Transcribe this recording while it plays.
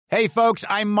Hey folks,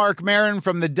 I'm Mark Maron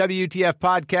from the WTF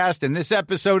podcast, and this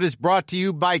episode is brought to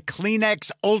you by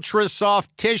Kleenex Ultra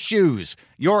Soft Tissues,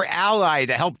 your ally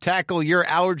to help tackle your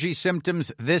allergy symptoms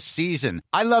this season.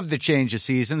 I love the change of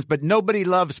seasons, but nobody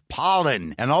loves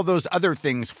pollen and all those other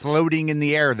things floating in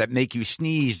the air that make you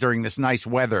sneeze during this nice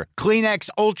weather. Kleenex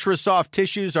Ultra Soft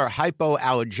Tissues are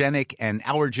hypoallergenic and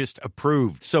allergist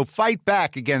approved, so fight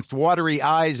back against watery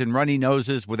eyes and runny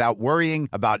noses without worrying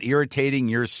about irritating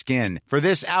your skin. For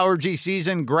this allergy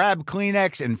season, grab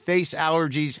Kleenex and face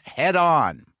allergies head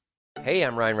on. Hey,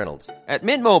 I'm Ryan Reynolds. At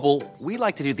Mint Mobile, we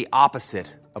like to do the opposite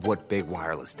of what Big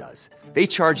Wireless does. They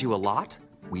charge you a lot,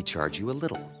 we charge you a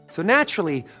little. So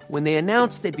naturally, when they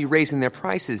announced they'd be raising their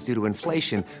prices due to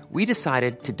inflation, we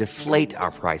decided to deflate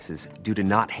our prices due to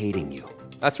not hating you.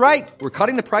 That's right. We're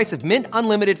cutting the price of Mint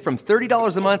Unlimited from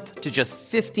 $30 a month to just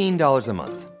 $15 a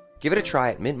month. Give it a try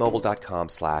at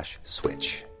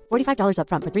mintmobile.com/switch. $45 up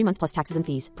front for 3 months plus taxes and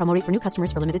fees. Promo rate for new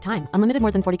customers for limited time. Unlimited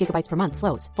more than 40 gigabytes per month.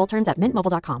 Slows full terms at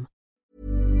mintmobile.com.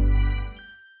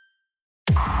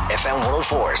 FM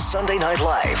 104 Sunday Night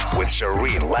Live with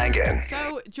Shireen Langan.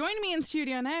 So joining me in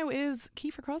studio now is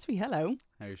Kiefer Crosby. Hello.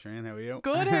 Hey Shireen, how are you?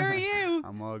 Good, how are you?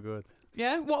 I'm all good.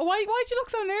 Yeah? Why'd you look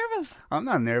so nervous? I'm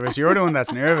not nervous. You're the one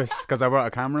that's nervous because I brought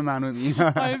a cameraman with me.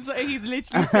 He's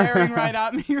literally staring right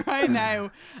at me right now.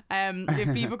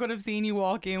 If people could have seen you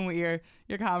walk in with your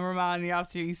cameraman and your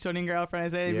absolutely stunning girlfriend,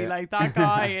 I'd say they'd be like, that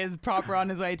guy is proper on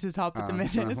his way to the top at the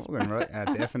minute. Right.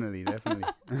 Definitely. So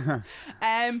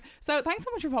thanks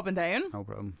so much for popping down. No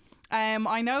problem.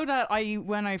 I know that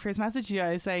when I first messaged you,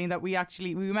 I was saying that we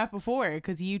met before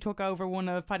because you took over one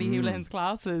of Paddy Houlihan's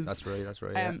classes. That's right.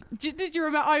 Yeah. Did you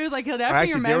remember? I was like, he'll I definitely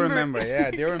actually remember. do remember. Yeah,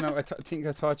 I do remember. I think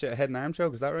I taught you a head and arm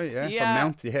choke. Is that right? Yeah. Yeah. From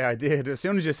Mount. Yeah, I did. As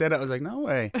soon as you said it, I was like, no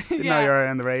way. Didn't Yeah. know you were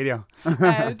on the radio.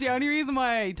 The only reason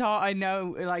why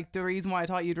the reason why I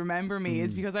thought you'd remember me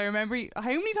is because I remember how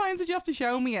many times did you have to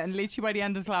show me it, and literally by the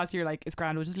end of the class you're like, it's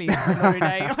grand, we'll just leave it for another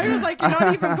day. I was like, you're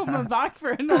not even coming back for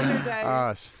another day.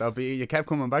 Oh, stop it. You kept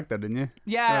coming back there, didn't you?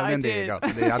 Yeah, well, then I there did. you go.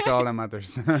 That's all that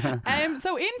matters.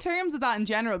 So in terms of that in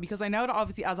general, because I know that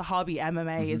obviously as a hobby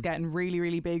MMA is getting really,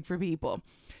 really big for people,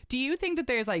 do you think that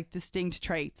there's like distinct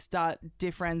traits that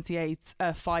differentiates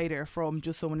a fighter from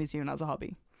just someone who's doing it as a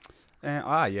hobby?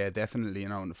 Yeah, definitely. You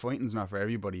know, fighting's not for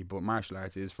everybody, but martial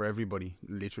arts is for everybody.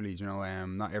 Literally, you know,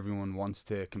 not everyone wants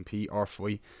to compete or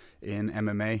fight in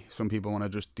MMA. Some people want to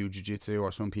just do jiu-jitsu,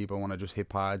 or some people want to just hit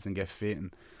pads and get fit,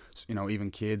 and you know, even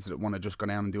kids that want to just go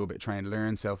down and do a bit of training,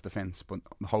 learn self-defense, but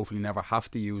hopefully never have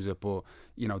to use it, but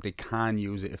you know, they can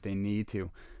use it if they need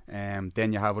to.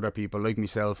 Then you have other people like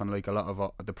myself and like a lot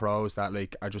of the pros that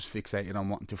like are just fixated on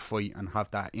wanting to fight and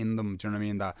have that in them, do you know what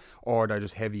I mean? Or they're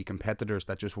just heavy competitors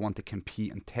that just want to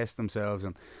compete and test themselves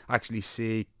and actually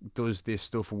see, does this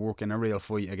stuff work in a real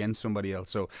fight against somebody else?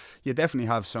 So you definitely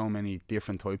have so many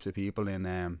different types of people in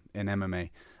MMA.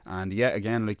 And yeah,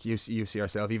 again, like you see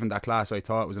yourself, even that class I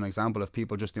taught was an example of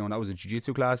people just doing, that was a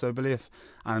jiu-jitsu class, I believe,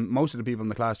 and most of the people in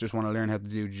the class just want to learn how to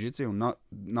do jiu-jitsu, not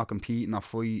compete, not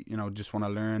fight, you know, just want to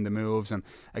learn the moves. And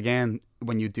again,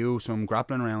 when you do some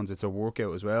grappling rounds, it's a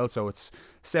workout as well, so it's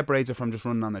separates it from just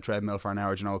running on the treadmill for an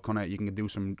hour. You know, you can do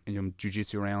some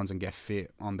jiu-jitsu rounds and get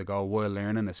fit on the go while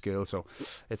learning a skill, so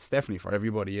it's definitely for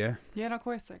everybody. Yeah, no, of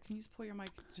course, sir. Can you just pull your mic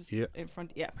just in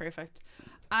front? Yeah, perfect.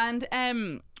 And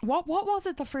what was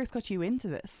it that first got you into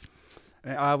this?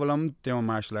 Well, I'm doing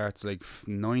martial arts like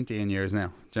 19 years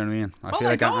now. Do you know what I mean? I feel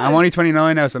like God. I'm only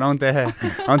 29 now, so don't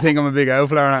think I'm a big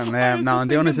outflower or anything. No, I'm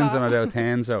doing it since I'm about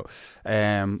 10. So,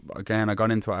 again, I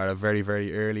got into it at a very,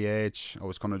 very early age. I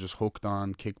was kind of just hooked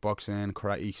on kickboxing,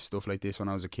 karate, stuff like this when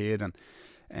I was a kid,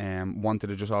 and wanted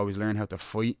to just always learn how to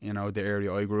fight. You know, the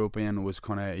area I grew up in was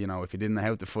kind of, you know, if you didn't know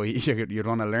how to fight, you'd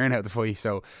want to learn how to fight.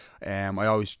 So, I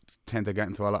always tend to get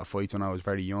into a lot of fights when I was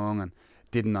very young and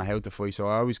didn't know how to fight. So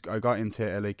I got into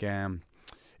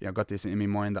got this in my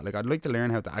mind that like I'd like to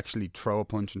learn how to actually throw a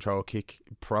punch and throw a kick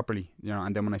properly, you know.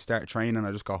 And then when I started training,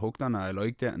 I just got hooked on it. I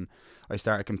liked it, and I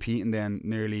started competing then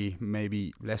nearly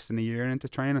maybe less than a year into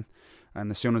training. And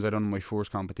as soon as I done my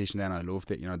first competition, then I loved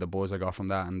it. You know, the buzz I got from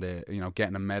that, and the, you know,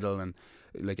 getting a medal and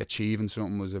like achieving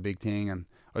something was a big thing. And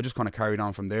I just kind of carried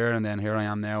on from there. And then here I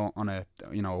am now on a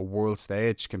world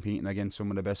stage competing against some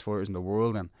of the best fighters in the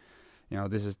world. And you know,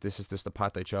 this is just the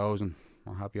path I chose, and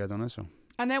I'm happy I done it. So.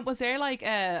 And then was there like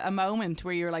a moment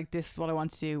where you were like, this is what I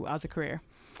want to do as a career?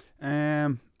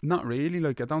 Not really.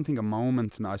 Like, I don't think a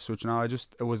moment as such. No,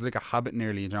 it was like a habit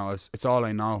nearly. You know, it's all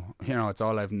I know. You know, it's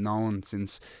all I've known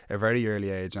since a very early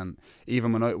age. And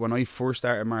even when I first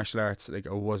started martial arts, like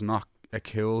I was not a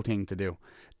cool thing to do.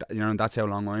 You know, and that's how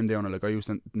long I'm doing it. Like I used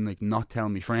to like not tell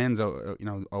my friends, you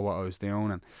know, what I was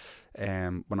doing,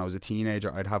 and when I was a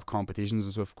teenager, I'd have competitions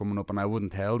and stuff coming up, and I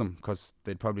wouldn't tell them because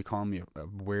they'd probably call me a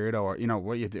weirdo, or you know,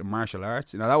 what you do, martial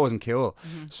arts. You know, that wasn't cool.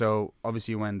 So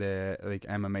obviously, when the like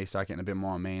MMA started getting a bit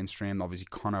more mainstream, obviously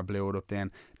Conor blew it up.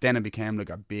 Then it became like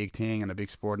a big thing and a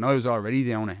big sport. And I was already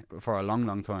doing it for a long,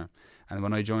 long time. And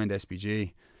when I joined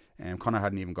SBG, Conor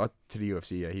hadn't even got to the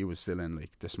UFC yet. He was still in like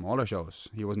the smaller shows.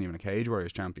 He wasn't even a Cage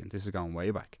Warriors champion. This is going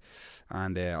way back.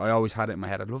 And I always had it in my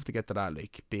head, I'd love to get to that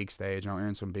like big stage and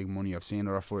earn some big money. I've seen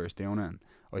other fighters doing it, and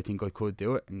I think I could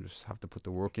do it, and just have to put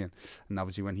the work in. And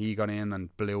obviously when he got in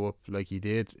and blew up like he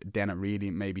did, then it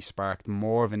really maybe sparked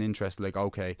more of an interest, like,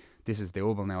 okay, this is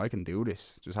doable now, I can do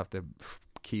this. Just have to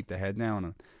keep the head down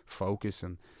and focus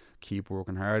and keep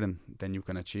working hard, and then you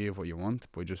can achieve what you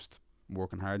want by just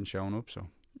working hard and showing up. So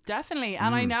definitely.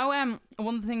 And I know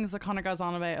one of the things that Conor goes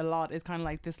on about a lot is kind of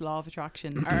like this law of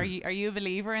attraction. Are you a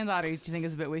believer in that, or do you think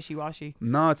it's a bit wishy-washy?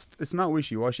 No, it's not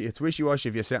wishy-washy. It's wishy-washy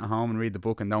if you sit at home and read the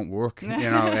book and don't work. You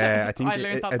know, I think I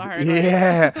learned that the hard way.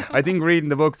 Yeah, I think reading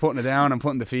the book, putting it down and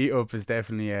putting the feet up is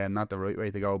definitely not the right way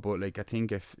to go. But like, I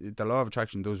think if the law of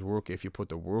attraction does work if you put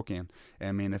the work in.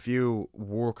 I mean, if you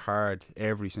work hard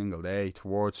every single day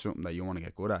towards something that you want to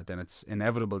get good at, then it's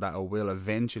inevitable that it will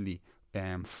eventually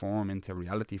form into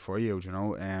reality for you, you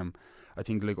know. I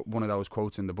think like one of those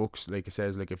quotes in the books, like it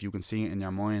says, like, if you can see it in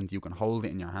your mind, you can hold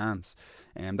it in your hands.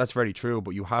 That's very true,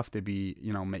 but you have to be,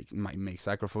 you know, make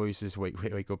sacrifices,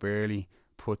 wake up early,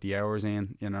 put the hours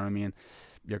in, you know what I mean.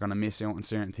 You're gonna miss out on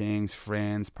certain things,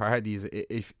 friends, parties,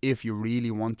 if you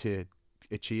really want to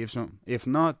achieve something. If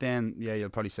not, then yeah, you'll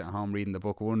probably sit at home reading the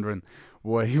book wondering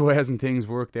why hasn't things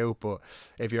worked out. But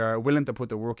if you're willing to put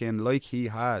the work in like he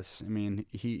has, I mean,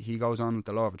 he goes on with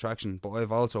the law of attraction, but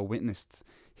I've also witnessed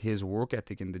his work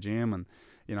ethic in the gym, and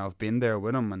you know, I've been there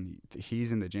with him, and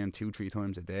he's in the gym 2-3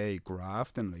 times a day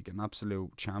grafting like an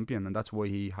absolute champion, and that's why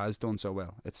he has done so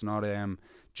well. It's not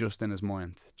just in his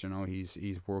mind, you know. He's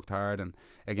worked hard, and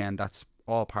again, that's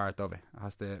all part of it. It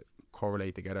has to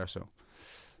correlate together. So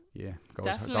yeah, goes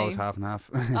half and half.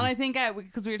 And I think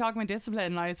because we were talking about discipline,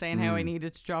 and I was saying how I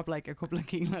needed to drop like a couple of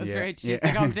kilos for the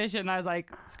competition, and I was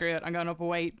like, screw it, I'm going up a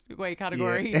weight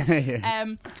category.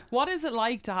 What is it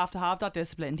like to have that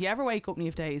discipline? Do you ever wake up and you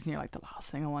have days and you're like, the last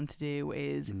thing I want to do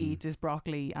is eat this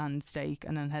broccoli and steak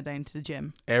and then head down to the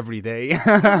gym? Every day.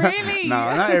 Really?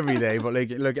 No, not every day, but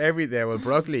like every day. Well,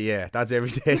 broccoli, yeah, that's every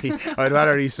day. I'd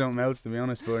rather eat something else, to be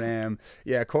honest. But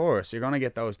yeah, of course, you're gonna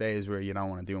get those days where you don't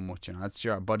want to do much. You know, that's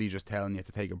your body just telling you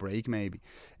to take a break, maybe.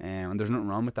 And there's nothing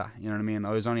wrong with that. You know what I mean? I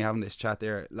was only having this chat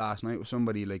there last night with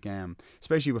somebody, like,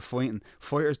 especially with fighting.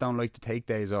 Fighters don't like to take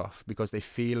days off because they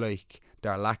feel like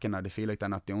they're lacking, or they feel like they're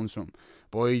not doing something.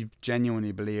 But I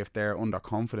genuinely believe they're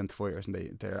underconfident fighters,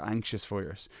 and they're anxious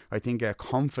fighters. I think a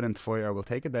confident fighter will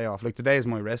take a day off. Like, today is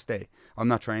my rest day. I'm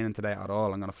not training today at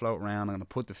all. I'm going to float around, I'm going to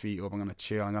put the feet up, I'm going to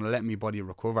chill, I'm going to let my body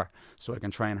recover so I can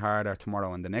train harder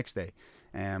tomorrow and the next day.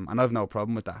 And I've no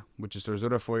problem with that. Which is, there's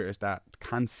other fighters that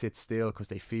can't sit still because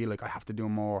they feel like I have to do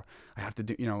more. I have to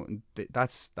do, you know,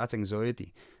 that's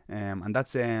anxiety. And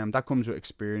that's that comes with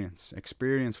experience.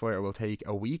 Experienced fighter will take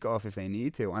a week off if they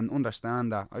need to, and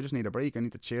understand that I just need a break. I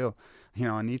need to chill. You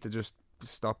know, I need to just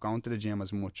stop going to the gym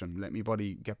as much and let my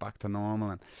body get back to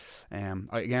normal. And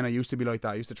I used to be like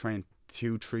that. I used to train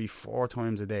 2, 3, 4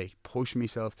 times a day, push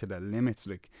myself to the limits,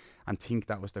 like, and think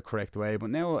that was the correct way. But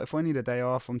now, if I need a day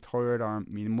off, I'm tired, or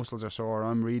my muscles are sore,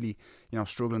 I'm really, you know,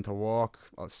 struggling to walk,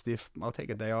 I'll take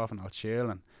a day off and I'll chill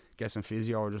and get some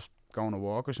physio, or just go on a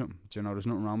walk or something. Do you know, there's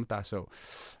nothing wrong with that. So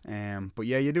but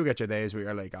yeah, you do get your days where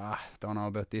you're like, don't know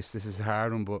about this is a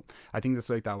hard one. But I think that's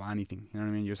like that with anything, you know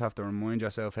what I mean? You just have to remind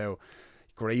yourself how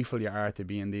grateful you are to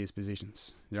be in these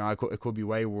positions. You know, it could be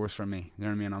way worse for me. You know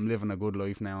what I mean? I'm living a good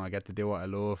life now. I get to do what I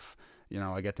love. You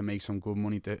know, I get to make some good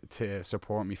money to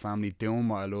support my family doing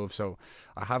what I love. So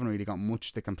I haven't really got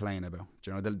much to complain about.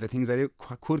 You know, the things I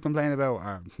could complain about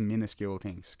are minuscule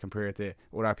things compared to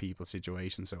other people's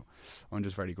situations. So I'm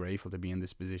just very grateful to be in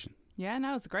this position. Yeah,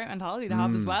 no, it's a great mentality to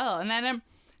have as well. And then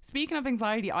speaking of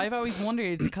anxiety, I've always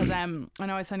wondered, because I know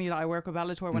I was telling you that I work with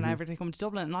Bellator whenever they come to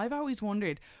Dublin, and I've always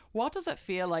wondered, what does it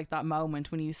feel like that moment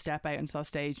when you step out onto that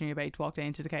stage and you're about to walk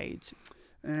down to the cage?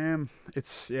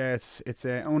 It's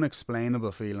an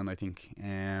unexplainable feeling, I think.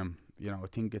 You know, I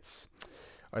think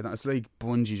I don't. It's like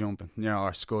bungee jumping, you know,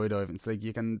 or skydiving. It's like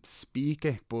you can speak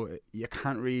it, but you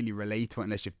can't really relate to it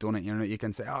unless you've done it. You know, you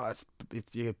can say, oh, it's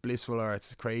you get blissful or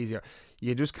it's crazy, or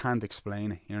you just can't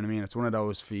explain it. You know what I mean? It's one of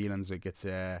those feelings. Like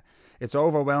it's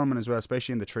overwhelming as well,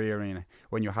 especially in the tree arena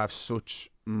when you have such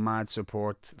mad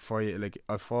support for you. Like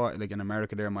I fought like in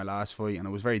America there in my last fight, and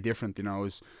it was very different. You know, it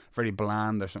was very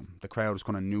bland or something. The crowd was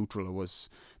kind of neutral.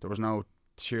 There was no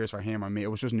cheers for him or me. It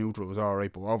was just neutral. It was all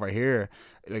right. But over here,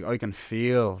 like I can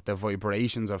feel the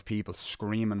vibrations of people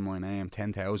screaming my name.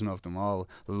 10,000 of them all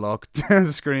locked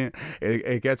screaming.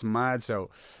 It gets mad. So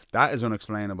that is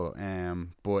unexplainable.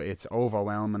 But it's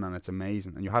overwhelming and it's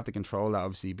amazing. And you have to control that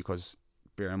obviously, because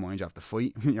bear in mind you have to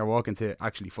fight. You're walking to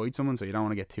actually fight someone, so you don't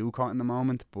want to get too caught in the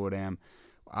moment. But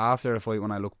after the fight,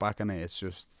 when I look back on it, it's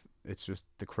just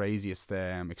the craziest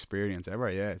experience ever.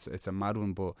 Yeah, it's a mad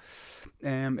one, but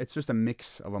it's just a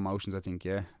mix of emotions, I think.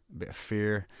 Yeah, a bit of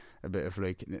fear, a bit of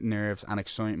like nerves and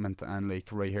excitement, and like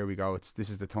right, here we go. This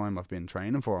is the time I've been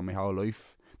training for my whole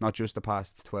life, not just the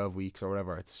past 12 weeks or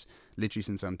whatever. It's literally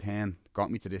since I'm 10 got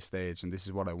me to this stage, and this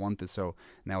is what I wanted. So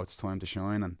now it's time to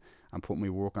shine and put my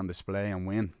work on display and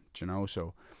win. You know,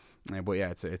 so but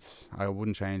yeah, it's I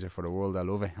wouldn't change it for the world. I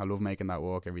love it. I love making that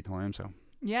walk every time. So.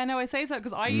 Yeah, no, I say so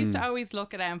because I used to always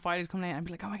look at fighters coming in and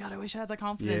be like, oh my god, I wish I had that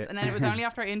confidence. Yeah. And then it was only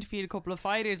after I interviewed a couple of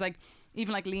fighters, like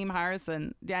even like Liam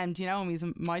Harrison. Yeah, do you know him? He's a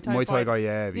Muay Thai fighter. guy,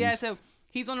 yeah. Yeah, so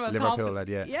he's one of the most Liverpool confident.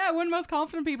 lad, yeah, one of the most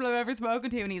confident people I've ever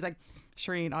spoken to, and he's like,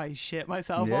 Shireen, I shit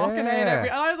myself walking out and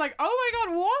I was like, oh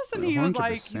my god, what? And he was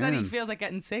like, he said he feels like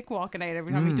getting sick walking out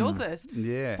every time he does this.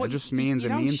 Yeah, but it just means it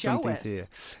means something it. to you.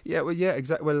 Yeah, well, yeah,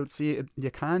 exactly. Well, see,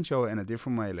 you can show it in a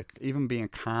different way. Like even being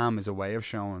calm is a way of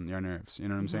showing your nerves. You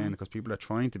know what I'm saying? Because people are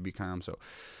trying to be calm. So,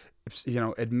 you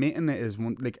know, admitting it is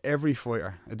one. Like every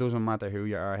fighter, it doesn't matter who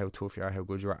you are, how tough you are, how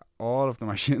good you are. All of them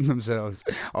are shitting themselves.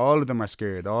 All of them are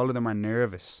scared. All of them are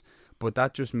nervous. But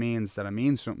that just means that it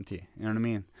means something to you. You know what I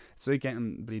mean? It's like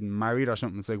getting bleeding married or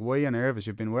something. It's like, why are you nervous?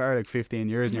 You've been with her like 15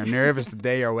 years and you're nervous the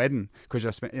day your wedding because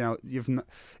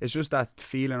it's just that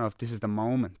feeling of this is the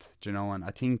moment, you know. And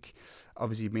I think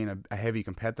obviously being a heavy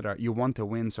competitor, you want to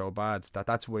win so bad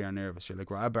that's why you're nervous. You're like,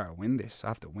 well, I better win this. I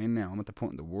have to win now. I'm going to put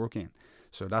in the work in.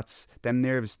 So that's them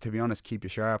nerves, to be honest, keep you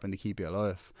sharp and they keep you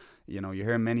alive. You know, you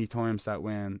hear many times that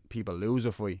when people lose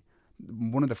a fight,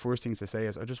 one of the first things they say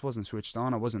is, I just wasn't switched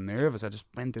on, I wasn't nervous, I just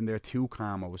went in there too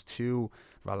calm, I was too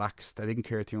relaxed, I didn't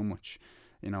care too much,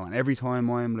 you know. And every time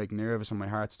I'm like nervous and my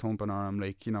heart's thumping, or I'm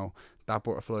like, you know, that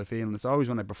butterfly feeling, it's always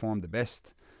when I perform the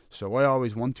best. So I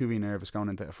always want to be nervous going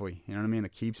into a fight, you know what I mean?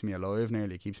 It keeps me alive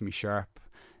nearly, it keeps me sharp.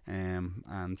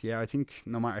 And yeah, I think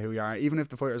no matter who you are, even if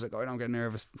the fighter's like, oh, I don't get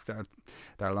nervous,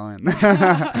 they're lying.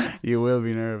 You will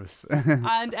be nervous.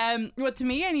 And well, to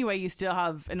me anyway, you still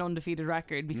have an undefeated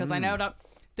record, because I know that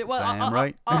well,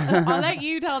 I'll let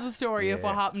you tell the story of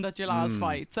what happened at your last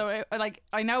fight. So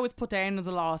I know it's put down as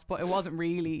a loss, but it wasn't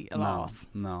really a loss.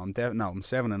 No, I'm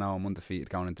 7-0. I'm undefeated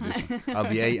going into this one. I'll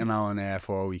be 8-0 in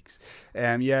 4 weeks.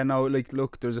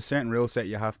 Look, there's a certain rule set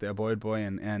you have to abide by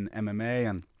in MMA,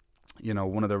 and you know,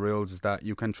 one of the rules is that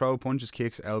you can throw punches,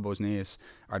 kicks, elbows, knees,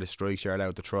 or the strikes you're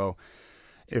allowed to throw.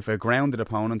 If a grounded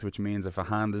opponent, which means if a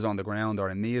hand is on the ground or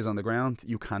a knee is on the ground,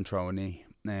 you can't throw a knee.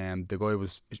 The guy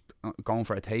was going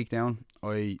for a takedown.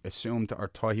 I assumed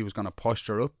or thought he was going to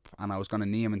posture up and I was going to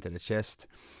knee him into the chest.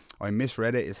 I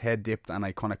misread it. His head dipped and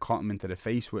I kind of caught him into the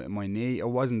face with my knee. It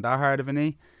wasn't that hard of a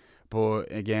knee.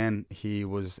 But again, he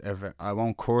was, I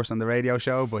won't curse on the radio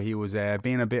show, but he was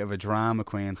being a bit of a drama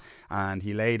queen, and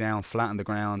he lay down flat on the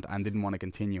ground and didn't want to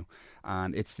continue.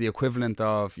 And it's the equivalent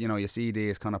of, you know, you see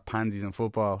these kind of pansies in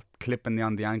football, clipping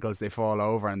on the ankles, they fall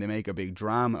over and they make a big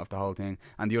drama of the whole thing,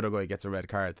 and the other guy gets a red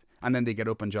card. And then they get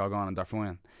up and jog on and they're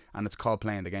fine. And it's called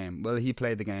playing the game. Well, he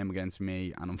played the game against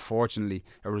me, and unfortunately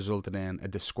it resulted in a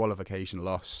disqualification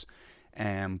loss.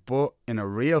 But in a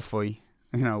real fight,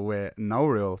 you know, with no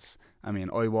rules, I mean,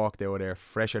 I walked out there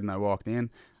fresher than I walked in,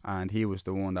 and he was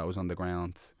the one that was on the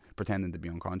ground pretending to be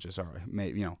unconscious, or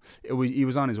maybe, you know, he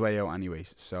was on his way out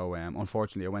anyways. So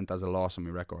unfortunately, I went as a loss on my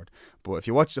record. But if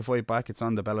you watch the fight back, it's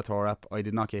on the Bellator app. I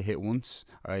did not get hit once.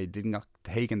 I didn't get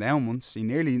taken down once. He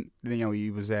nearly, you know,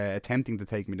 he was attempting to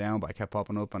take me down, but I kept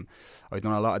popping up, and I'd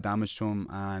done a lot of damage to him.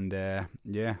 And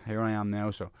yeah, here I am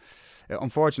now. So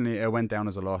unfortunately, it went down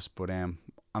as a loss, but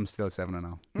I'm still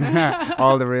 7-0.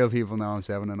 All the real people know I'm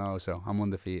 7-0, so I'm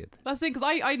undefeated. That's the thing,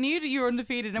 because I knew that you were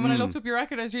undefeated, and when I looked up your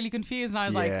record, I was really confused, and I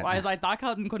was like, that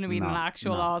couldn't have been an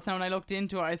actual loss. And when I looked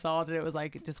into it, I saw that it was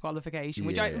like a disqualification.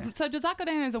 So does that go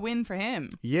down as a win for him?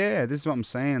 Yeah, this is what I'm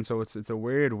saying. So it's a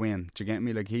weird win. Do you get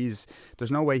me? Like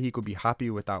there's no way he could be happy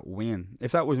with that win.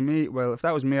 If that was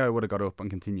me, I would have got up and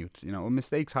continued. You know,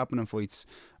 mistakes happen in fights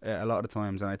a lot of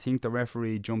times, and I think the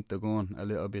referee jumped the gun a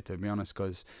little bit, to be honest,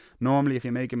 because normally if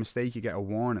you make a mistake you get a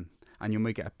warning and you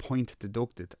might get a point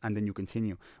deducted and then you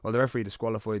continue. Well, the referee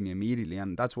disqualified me immediately,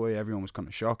 and that's why everyone was kind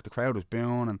of shocked. The crowd was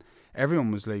booing and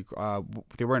everyone was like,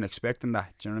 they weren't expecting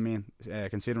that, do you know what I mean,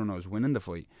 considering I was winning the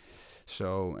fight.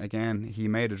 So again, he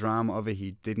made a drama of it.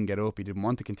 He didn't get up, he didn't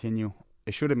want to continue.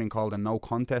 It should have been called a no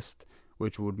contest,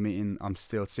 which would mean I'm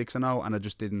still 6-0, and I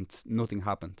just didn't. Nothing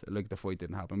happened. Like the fight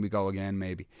didn't happen. We go again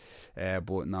maybe,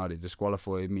 but no, they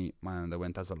disqualified me, man. And they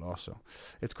went as a loss. So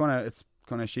it's kind of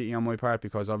shitty on my part,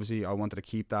 because obviously I wanted to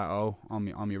keep that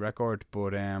on my record.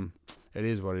 But it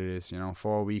is what it is. You know,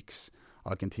 4 weeks.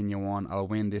 I'll continue on. I'll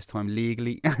win this time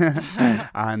legally,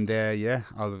 and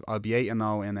I'll be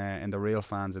 8-0 in the real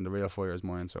fans and the real fighters'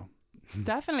 mind. So.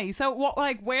 Definitely. So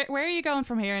where are you going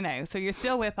from here now? So you're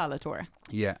still with Bellator?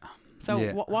 Yeah. So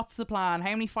what's the plan? How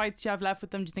many fights do you have left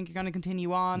with them? Do you think you're going to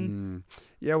continue on?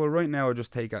 Yeah, well, right now I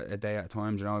just take a day at a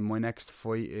time. You know, my next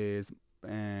fight is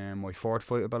my 4th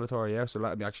fight at Bellator. Yeah, so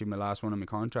that'll be actually my last one on my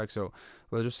contract. So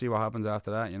we'll just see what happens after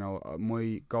that. You know,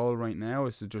 my goal right now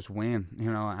is to just win.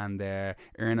 You know, and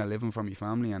earn a living for my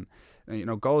family. And you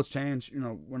know, goals change. You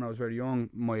know, when I was very young,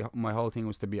 my whole thing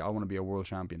was I want to be a world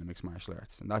champion in mixed martial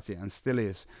arts, and that's it, and still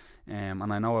is. And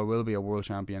I know I will be a world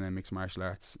champion in mixed martial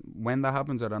arts. When that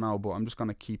happens, I don't know, but I'm just going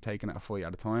to keep taking it a fight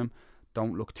at a time.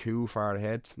 Don't look too far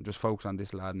ahead. Just focus on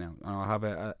this lad now. I have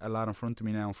a lad in front of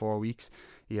me now in 4 weeks.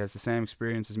 He has the same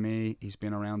experience as me. He's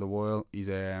been around the world. He's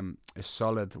a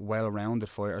solid, well-rounded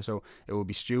fighter. So it would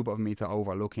be stupid of me to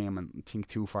overlook him and think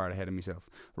too far ahead of myself.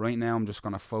 Right now, I'm just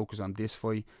going to focus on this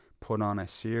fight, put on a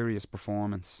serious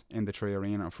performance in the Tree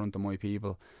Arena in front of my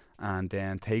people, and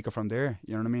then take it from there.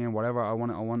 You know what I mean? Whatever I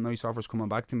want nice offers coming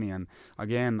back to me. And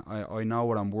again, I know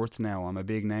what I'm worth now. I'm a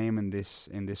big name in this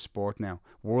sport now,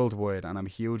 worldwide, and I'm a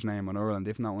huge name in Ireland,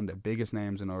 if not one of the biggest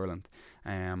names in Ireland.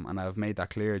 And I've made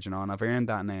that clear, you know, and I've earned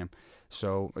that name.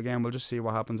 So again, we'll just see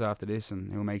what happens after this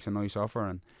and who makes a nice offer.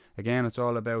 And again, it's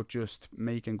all about just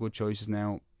making good choices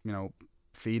now. You know,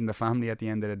 feeding the family at the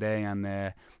end of the day, and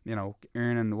you know,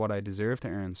 earning what I deserve to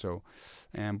earn. So,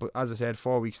 but as I said,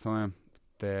 4 weeks time.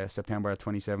 September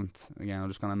 27th. Again, I'm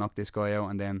just going to knock this guy out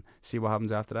and then see what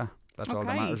happens after that. That's all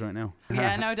that matters right now.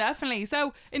 Yeah, no, definitely.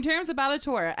 So in terms of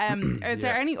Bellator, is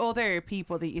there any other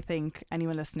people that you think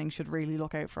anyone listening should really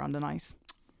look out for on the night?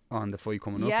 On the fight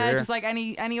coming up here? Yeah, just like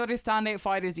any other standout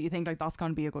fighters that you think like that's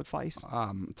going to be a good fight?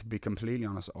 To be completely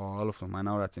honest, all of them. I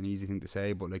know that's an easy thing to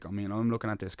say, but like, I mean, I'm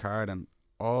looking at this card and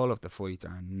all of the fights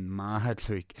are mad.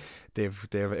 Like they've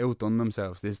outdone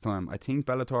themselves this time. I think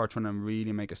Bellator are trying to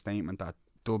really make a statement that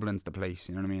Dublin's the place,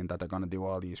 you know what I mean, that they're going to do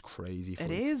all these crazy fights.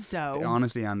 It is though,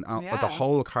 honestly, and the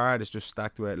whole card is just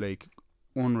stacked with like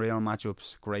unreal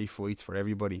matchups, great fights for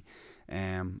everybody.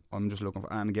 I'm just looking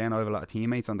for, and again, I have a lot of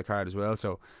teammates on the card as well,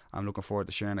 so I'm looking forward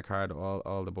to sharing the card with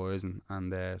all the boys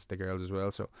and the girls as well.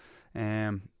 So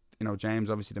you know, James,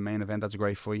 obviously the main event, that's a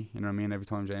great fight. You know what I mean? Every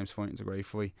time James fights, it's a great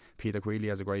fight. Peter Queally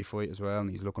has a great fight as well,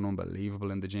 and he's looking unbelievable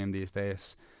in the gym these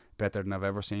days. Better than I've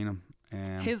ever seen him.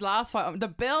 His last fight, the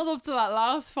build up to that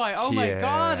last fight, oh my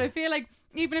God, I feel like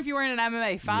even if you weren't an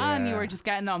MMA fan, you were just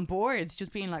getting on board,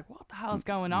 just being like, what the hell's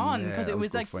going on? Because it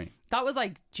was like fight. That was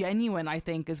like genuine, I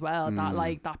think, as well. That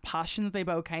like that passion that they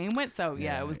both came with. So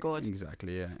it was good.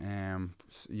 Exactly.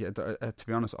 To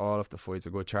be honest, all of the fights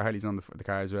are good. Charlie's on the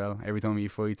card as well. Every time he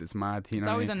fights, it's mad. You know,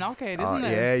 it's always a knockout, isn't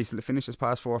it? Yeah, he's finished his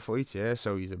past 4 fights. Yeah,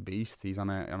 so he's a beast. He's on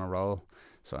a roll.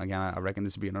 So again, I reckon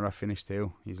this will be another finish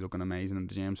too. He's looking amazing in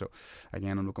the gym. So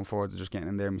again, I'm looking forward to just getting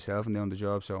in there myself and doing the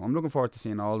job. So I'm looking forward to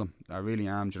seeing all of them. I really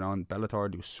am. You know, and Bellator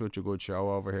do such a good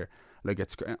show over here. Like,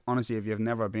 it's honestly, if you've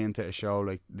never been to a show,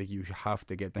 like you have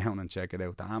to get down and check it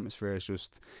out. The atmosphere is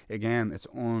just, again, it's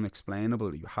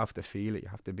unexplainable. You have to feel it. You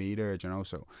have to be there, you know.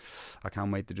 So I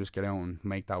can't wait to just get out and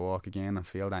make that walk again and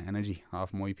feel that energy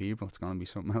off my people. It's going to be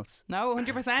something else. No,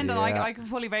 100%. And I can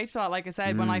fully vouch for that. Like I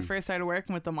said, when I first started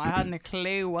working with them, I hadn't a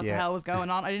clue what the hell was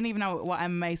going on. I didn't even know what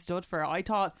MMA stood for. I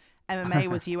thought MMA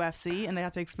was UFC, and they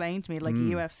had to explain to me like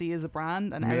UFC is a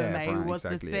brand and MMA was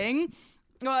the thing.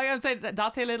 Well, I would say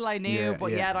that's how little I knew,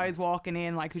 but yet I was walking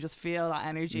in, like, could just feel that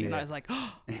energy, and I was like,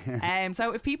 oh.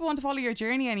 So if people want to follow your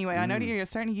journey anyway, I know that you're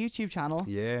starting a YouTube channel.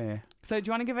 Yeah. So do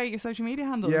you want to give out your social media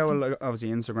handles? Yeah, well, like, obviously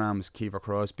Instagram is Kiefer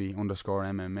Crosby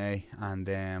 _MMA, and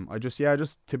I just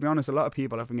to be honest, a lot of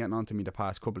people have been getting on to me the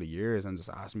past couple of years and just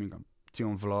asking me,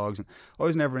 doing vlogs, and I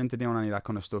was never into doing any of that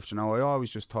kind of stuff, you know. I always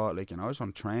just thought, like, you know, I just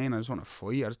want to train, I just want to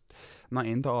fight, I'm not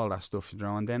into all that stuff, you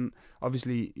know. And then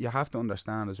obviously you have to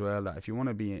understand as well that if you want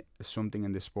to be something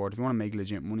in this sport, if you want to make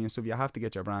legit money and stuff, you have to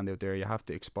get your brand out there, you have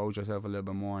to expose yourself a little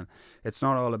bit more, and it's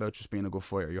not all about just being a good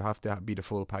fighter, you have to be the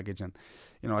full package. And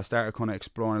you know, I started kind of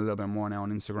exploring a little bit more now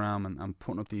on Instagram and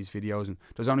putting up these videos, and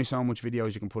there's only so much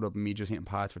videos you can put up of me just hitting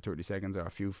pads for 30 seconds or a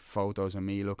few photos of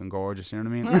me looking gorgeous, you know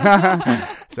what I mean?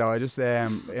 So I just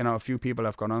you know, a few people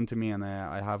have gone on to me, and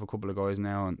I have a couple of guys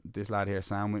now, and this lad here,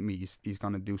 Sam, with me, he's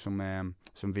going to do some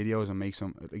videos and make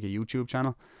some, like, a YouTube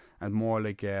channel, and more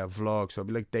like a vlog, so it'll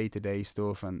be like day-to-day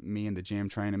stuff, and me in the gym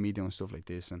training, me doing stuff like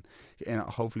this, and you know,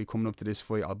 hopefully coming up to this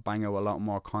fight, I'll bang out a lot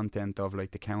more content of like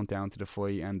the countdown to the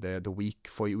fight and the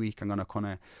fight week. I'm gonna kind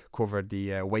of cover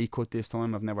the weight cut this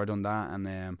time. I've never done that,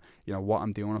 and you know, what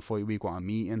I'm doing on fight week, what I'm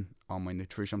eating, on my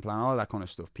nutrition plan, all that kind of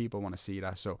stuff. People want to see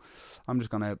that, so I'm just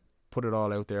gonna put it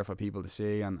all out there for people to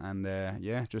see, and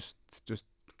yeah, just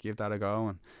give that a go.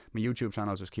 And my YouTube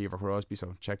channel is just Kiefer Crosby,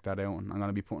 so check that out, and I'm going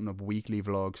to be putting up weekly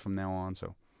vlogs from now on,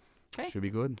 so should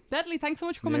be good. Deadly, thanks so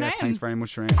much for coming down. Thanks very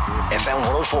much, Shireen. FM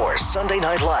 104 Sunday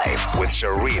Night Live with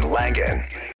Shireen Langan.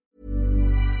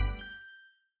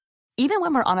 Even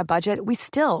when we're on a budget, we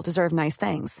still deserve nice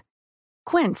things.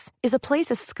 Quince is a place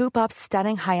to scoop up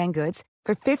stunning high-end goods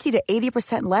for 50 to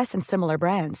 80% less than similar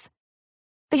brands.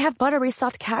 They have buttery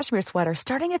soft cashmere sweaters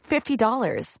starting at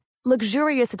 $50,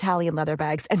 luxurious Italian leather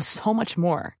bags, and so much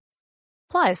more.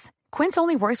 Plus, Quince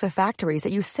only works with factories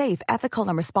that use safe, ethical,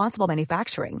 and responsible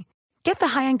manufacturing. Get the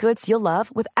high-end goods you'll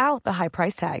love without the high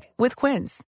price tag with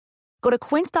Quince. Go to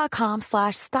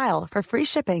quince.com/style for free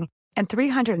shipping and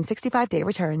 365-day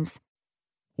returns.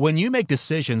 When you make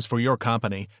decisions for your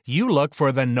company, you look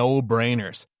for the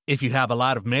no-brainers. If you have a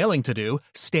lot of mailing to do,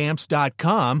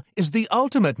 Stamps.com is the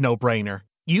ultimate no-brainer.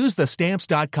 Use the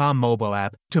Stamps.com mobile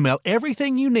app to mail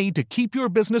everything you need to keep your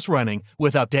business running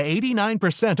with up to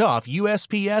 89% off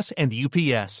USPS and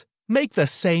UPS. Make the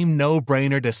same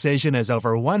no-brainer decision as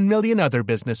over 1 million other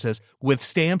businesses with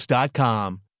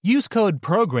Stamps.com. Use code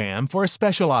PROGRAM for a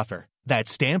special offer.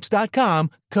 That's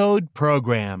Stamps.com, code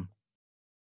PROGRAM.